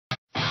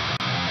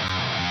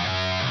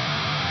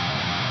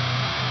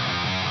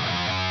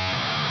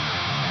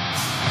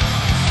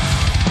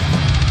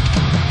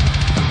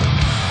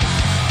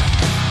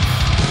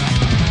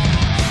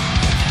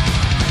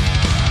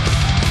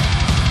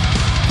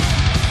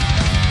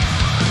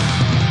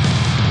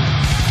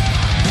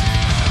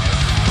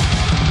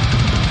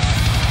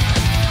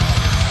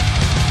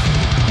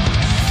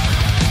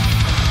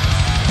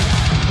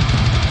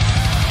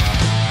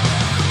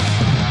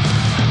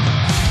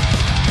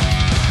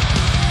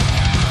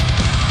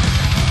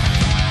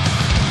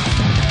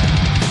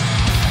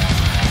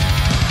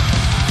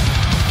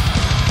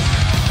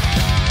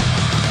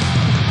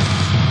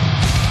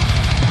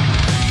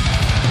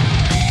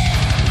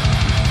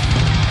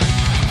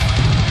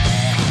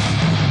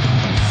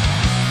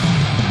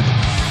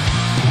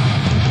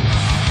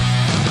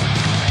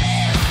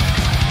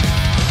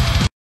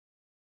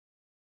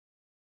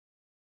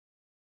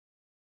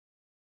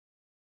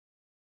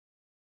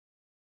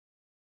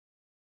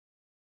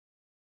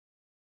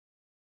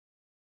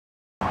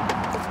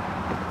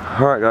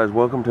Alright guys,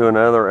 welcome to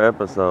another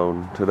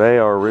episode. Today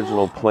our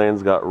original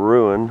plans got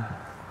ruined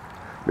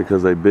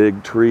because a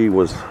big tree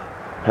was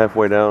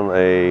halfway down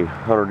a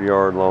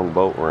 100-yard long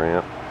boat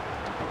ramp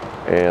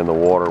and the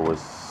water was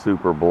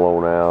super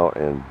blown out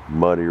and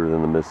muddier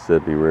than the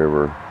Mississippi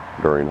River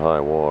during high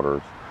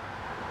waters.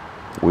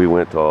 We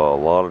went to a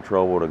lot of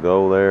trouble to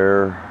go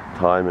there,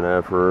 time and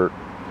effort,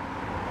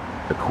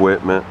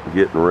 equipment,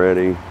 getting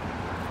ready,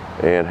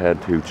 and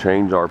had to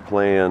change our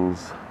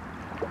plans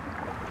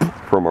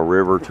from a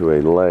river to a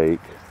lake.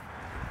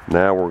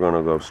 Now we're going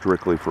to go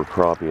strictly for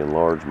crappie and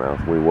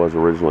largemouth. We was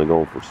originally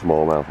going for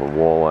smallmouth and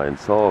walleye and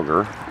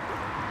sauger.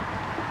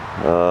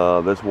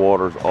 This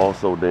water's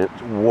also dense.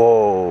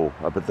 Whoa,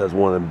 I bet that's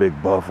one of them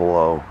big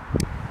buffalo.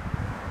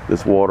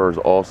 This water is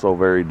also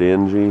very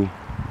dingy,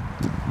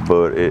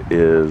 but it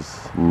is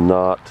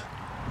not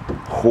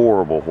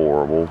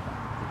horrible.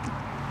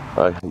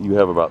 You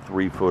have about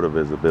 3 foot of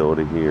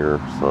visibility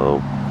here,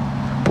 so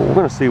but we're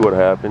going to see what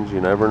happens.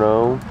 You never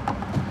know.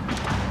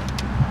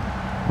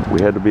 We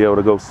had to be able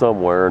to go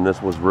somewhere, and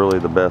this was really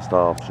the best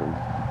option.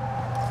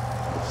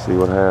 Let's see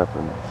what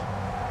happens.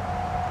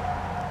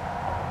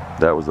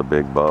 That was a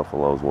big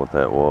buffalo is what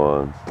that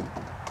was.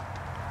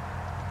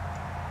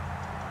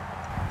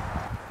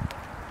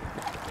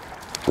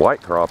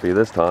 White crappie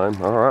this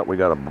time. Alright, we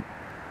got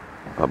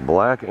a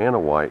black and a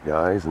white,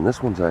 guys, and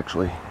this one's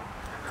actually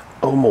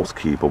almost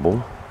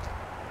keepable.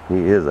 He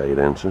is 8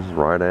 inches,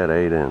 right at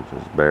 8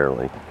 inches,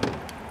 barely.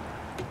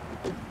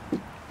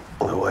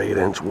 Little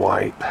 8-inch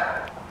white.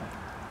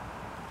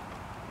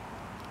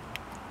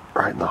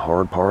 Right in the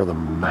hard part of the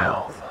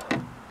mouth.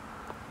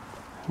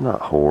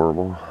 Not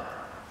horrible.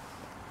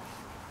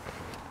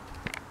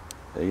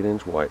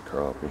 8-inch white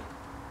crappie.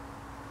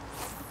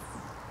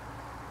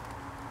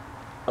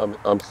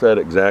 I'm set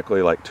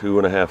exactly like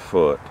 2.5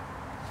 foot.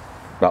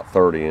 About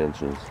 30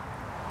 inches.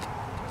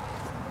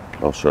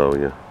 I'll show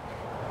you.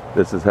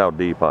 This is how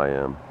deep I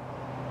am.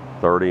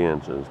 30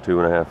 inches,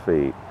 2.5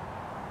 feet.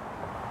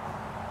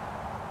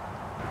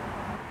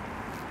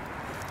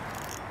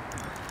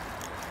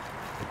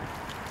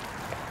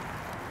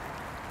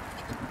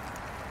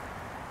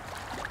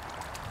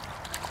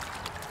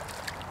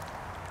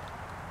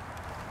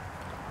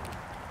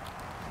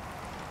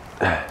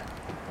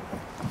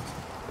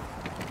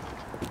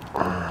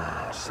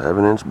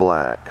 Seven-inch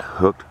black,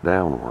 hooked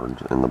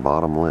downwards in the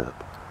bottom lip.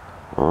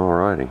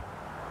 Alrighty.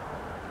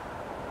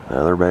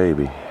 Another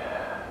baby.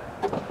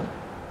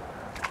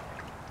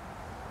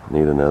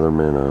 Need another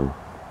minnow.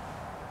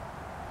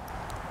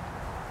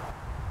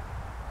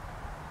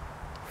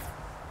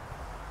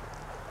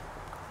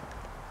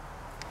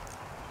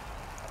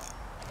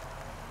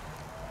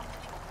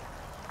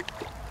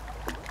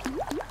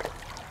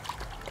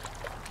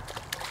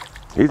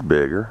 He's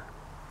bigger.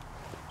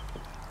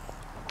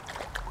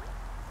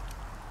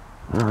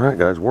 Alright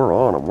guys, we're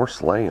on them. We're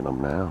slaying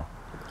them now.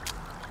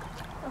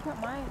 Look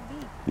what mine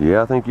be.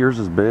 Yeah, I think yours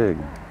is big.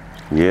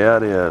 Yeah,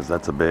 it is.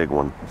 That's a big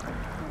one.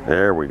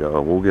 There we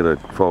go. We'll get a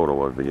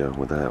photo of you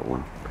with that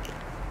one.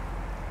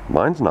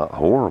 Mine's not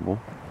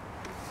horrible.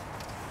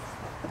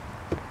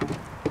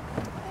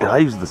 I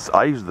use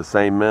the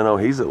same minnow.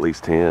 He's at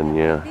least 10,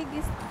 yeah.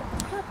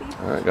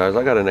 Alright guys,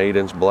 I got an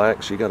 8-inch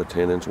black. She got a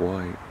 10-inch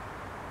white.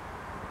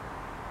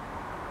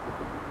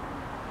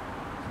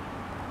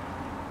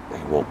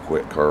 He won't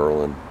quit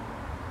curling.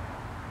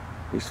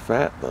 He's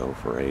fat though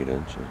for 8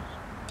 inches.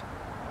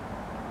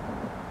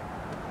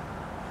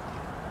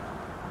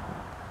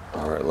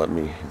 Alright, let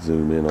me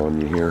zoom in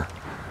on you here.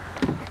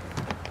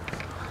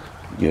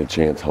 Get a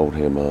chance, hold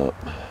him up.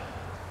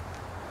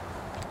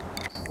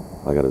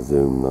 I gotta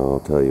zoom though, I'll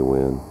tell you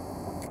when.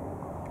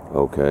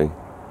 Okay.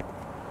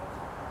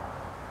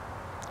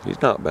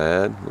 He's not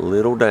bad. A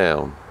little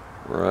down.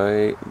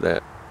 Right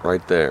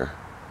there.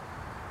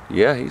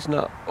 Yeah, he's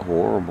not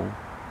horrible.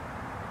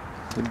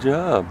 Good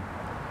job.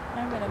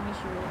 I'm gonna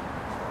measure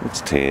it. It's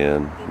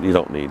 10. You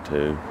don't need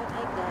to.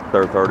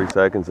 They're 30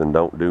 seconds and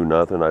don't do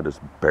nothing. I just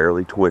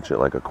barely twitch it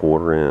like a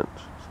 1/4 inch.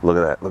 Look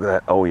at that. Look at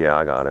that. Oh yeah,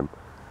 I got him.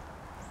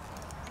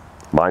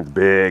 Mine's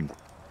big.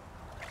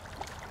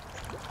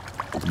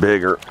 It's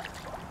bigger.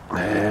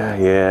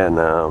 Yeah,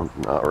 no,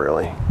 not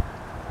really.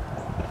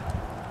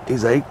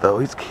 He's 8 though.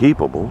 He's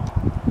keepable.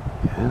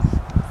 Yes.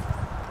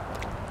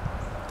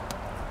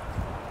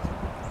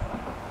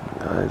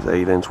 Guy's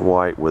 8-inch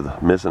white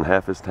with missing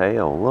half his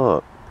tail.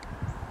 Look.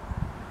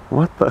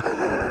 What the?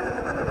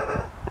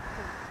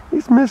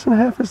 He's missing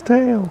half his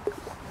tail.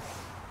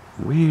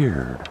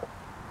 Weird.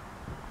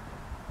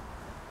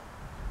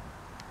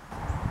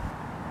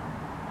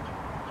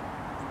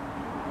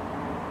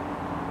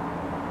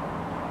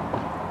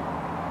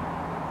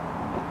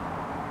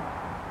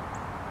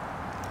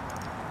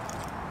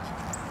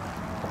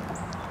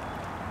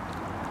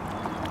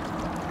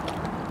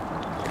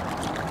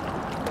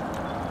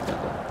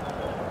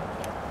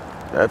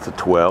 That's a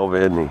 12,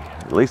 isn't he?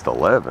 At least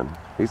 11.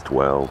 He's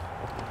 12.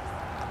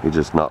 He's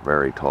just not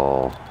very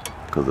tall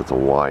because it's a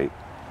white.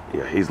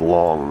 Yeah, he's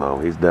long though.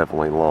 He's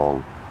definitely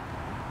long.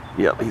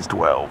 Yep, he's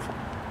 12.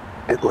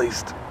 At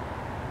least.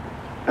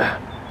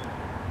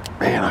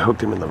 Man, I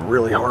hooked him in the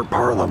really hard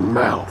part of the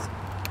mouth.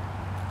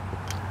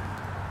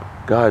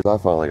 Guys, I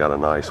finally got a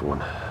nice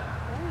one.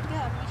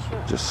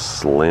 Just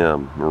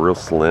slim, real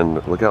slim.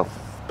 Look how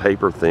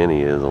paper thin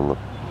he is on the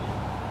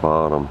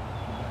bottom.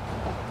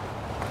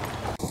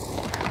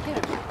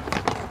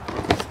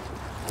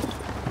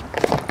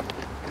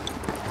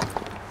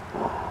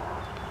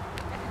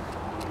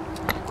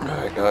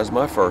 Alright guys,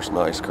 my first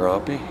nice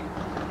crappie.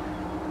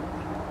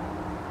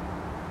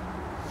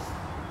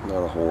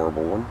 Not a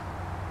horrible one.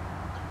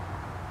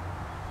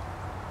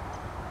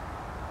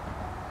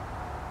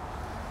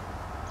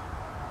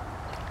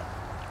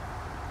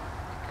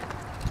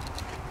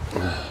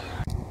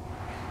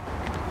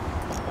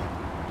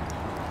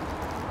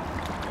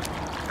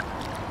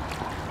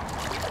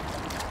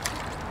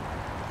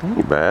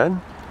 Ain't bad.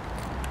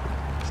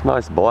 It's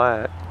nice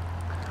black.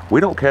 We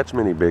don't catch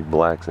many big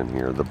blacks in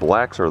here. The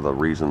blacks are the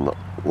reason a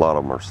lot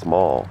of them are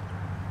small.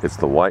 It's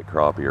the white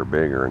crappie are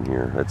bigger in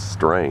here. It's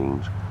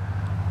strange.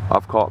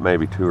 I've caught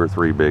maybe 2 or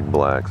 3 big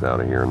blacks out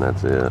of here and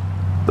that's it.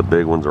 The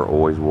big ones are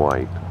always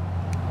white.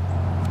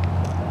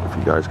 If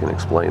you guys can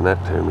explain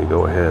that to me,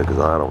 go ahead,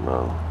 because I don't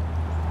know.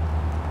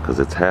 Because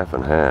it's half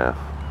and half.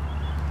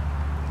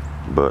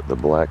 But the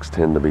blacks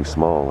tend to be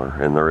smaller,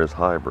 and there is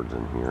hybrids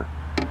in here.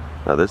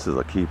 Now this is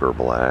a keeper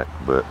black,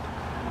 but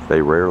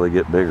they rarely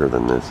get bigger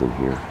than this in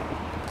here.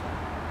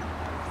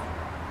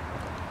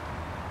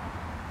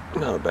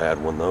 Not a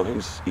bad one though,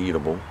 he's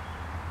eatable.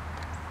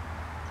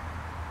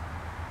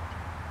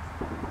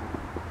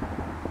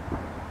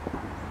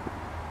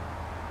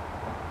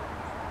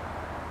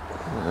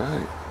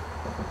 Alright.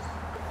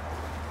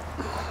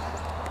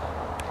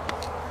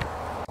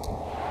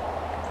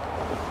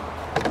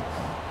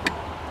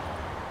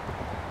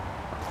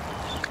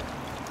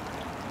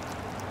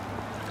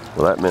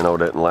 Well, that minnow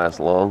didn't last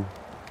long.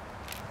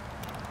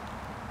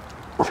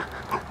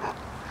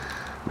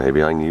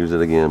 Maybe I can use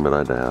it again, but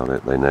I doubt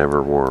it. They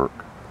never work.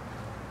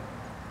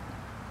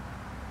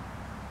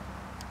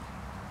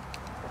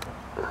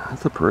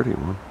 That's a pretty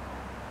one.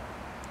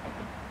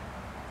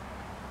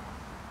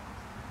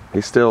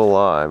 He's still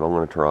alive. I'm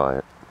going to try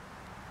it.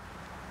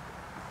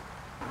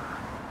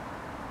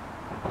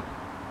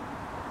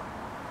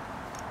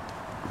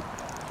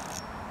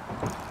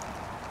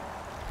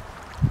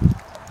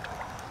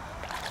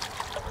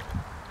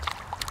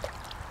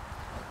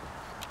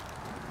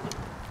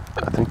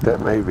 I think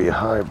that may be a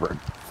hybrid.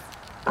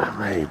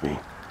 Maybe.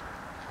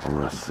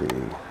 Let's see.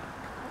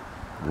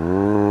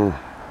 No,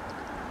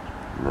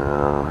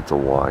 it's a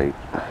white.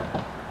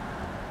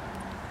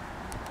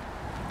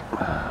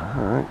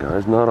 Alright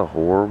guys, not a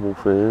horrible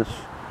fish.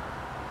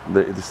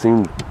 It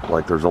seems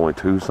like there's only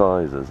 2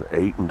 sizes,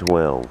 8 and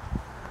 12.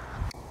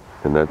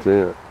 And that's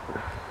it.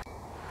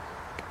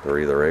 They're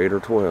either 8 or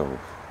 12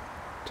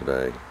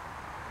 today.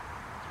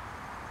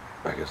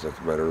 I guess that's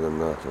better than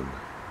nothing.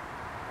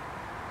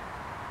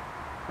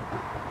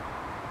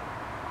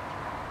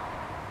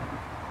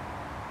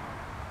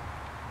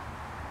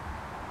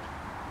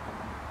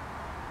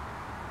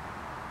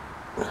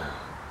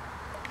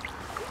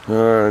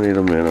 Alright, I need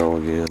a minnow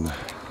again.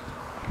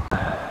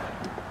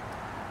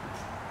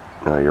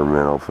 Now your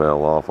minnow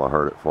fell off, I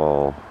heard it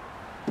fall.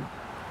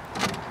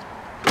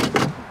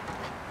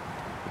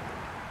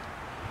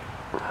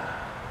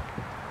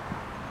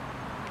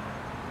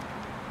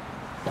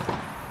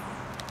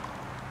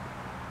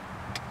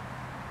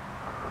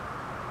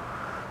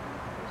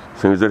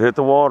 As soon as it hit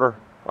the water,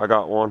 I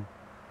got one.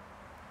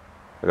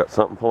 I got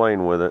something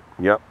playing with it.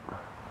 Yep.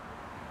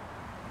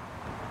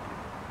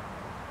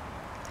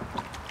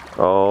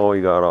 Oh,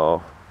 he got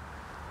off.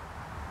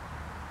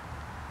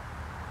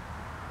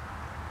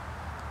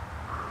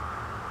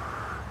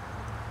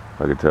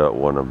 I could tell it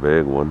wasn't a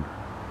big one.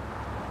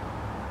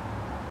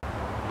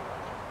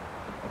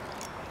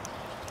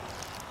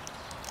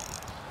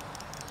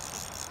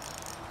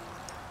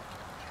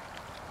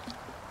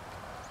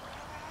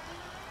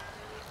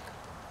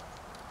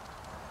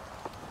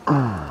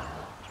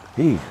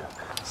 He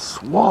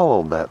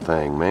swallowed that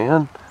thing,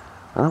 man.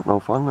 I don't know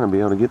if I'm going to be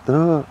able to get the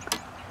hook.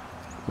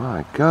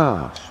 My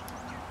gosh.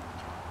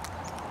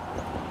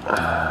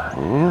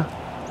 Yeah.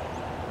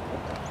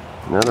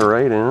 Another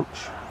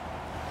 8-inch.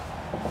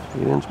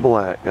 8-inch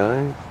black,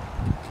 guys.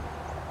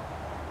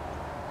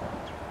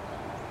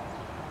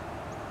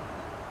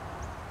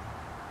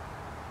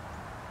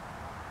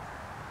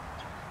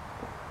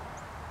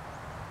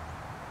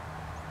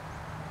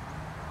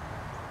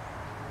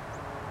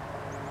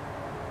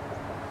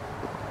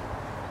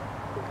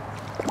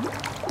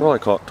 Well, I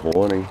caught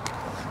 20.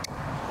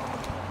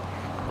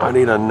 I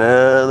need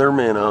another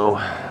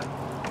minnow.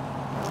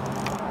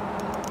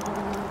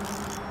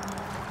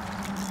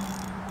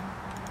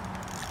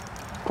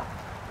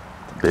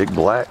 Big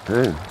black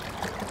too.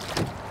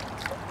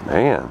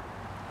 Man,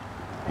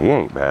 he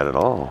ain't bad at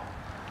all.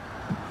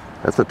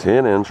 That's a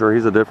 10-incher.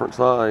 He's a different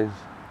size.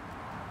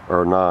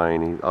 Or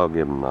 9. I'll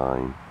give him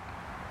 9.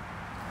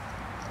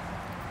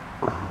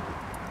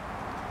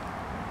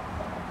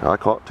 I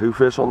caught 2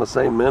 fish on the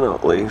same minnow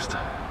at least.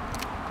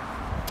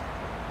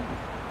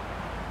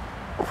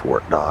 Before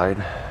it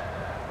died.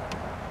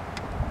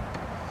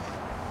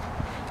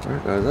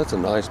 Alright guys, that's a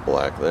nice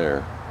black there.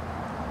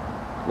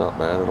 Not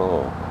bad at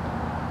all.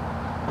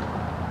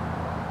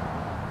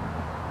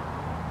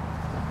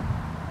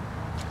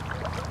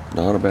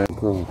 Not a bad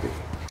crappie.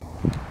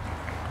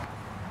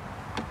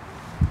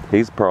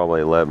 He's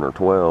probably 11 or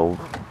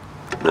 12.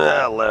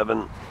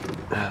 11.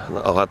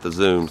 I'll have to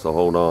zoom, so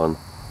hold on.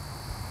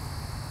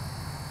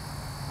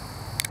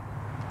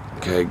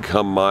 Okay,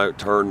 come my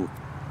turn.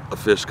 The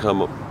fish come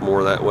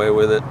more that way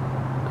with it.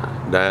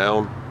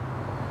 Down.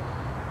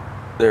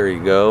 There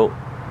you go.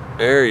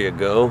 There you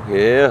go.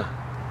 Yeah.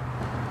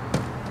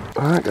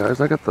 Alright guys,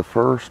 I got the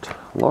first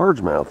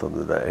largemouth of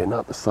the day.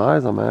 Not the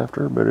size I'm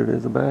after, but it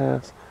is a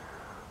bass.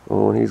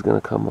 Oh, and he's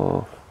gonna come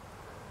off.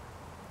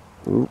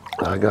 Oop,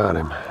 I got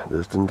him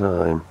just in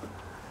time.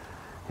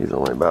 He's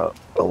only about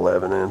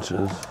 11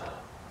 inches.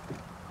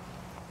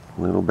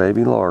 Little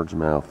baby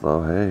largemouth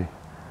though, hey.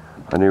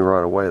 I knew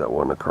right away that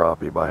wasn't a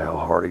crappie by how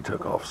hard he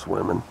took off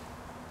swimming.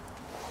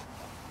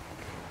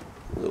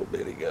 Little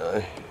bitty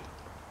guy.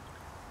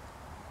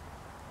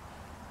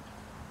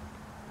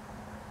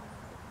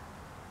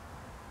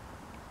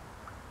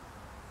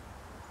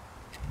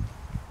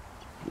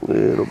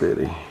 Little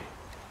bitty.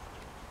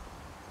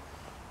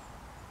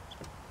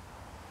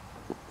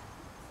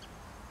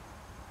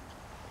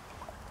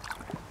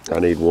 I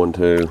need one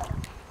too.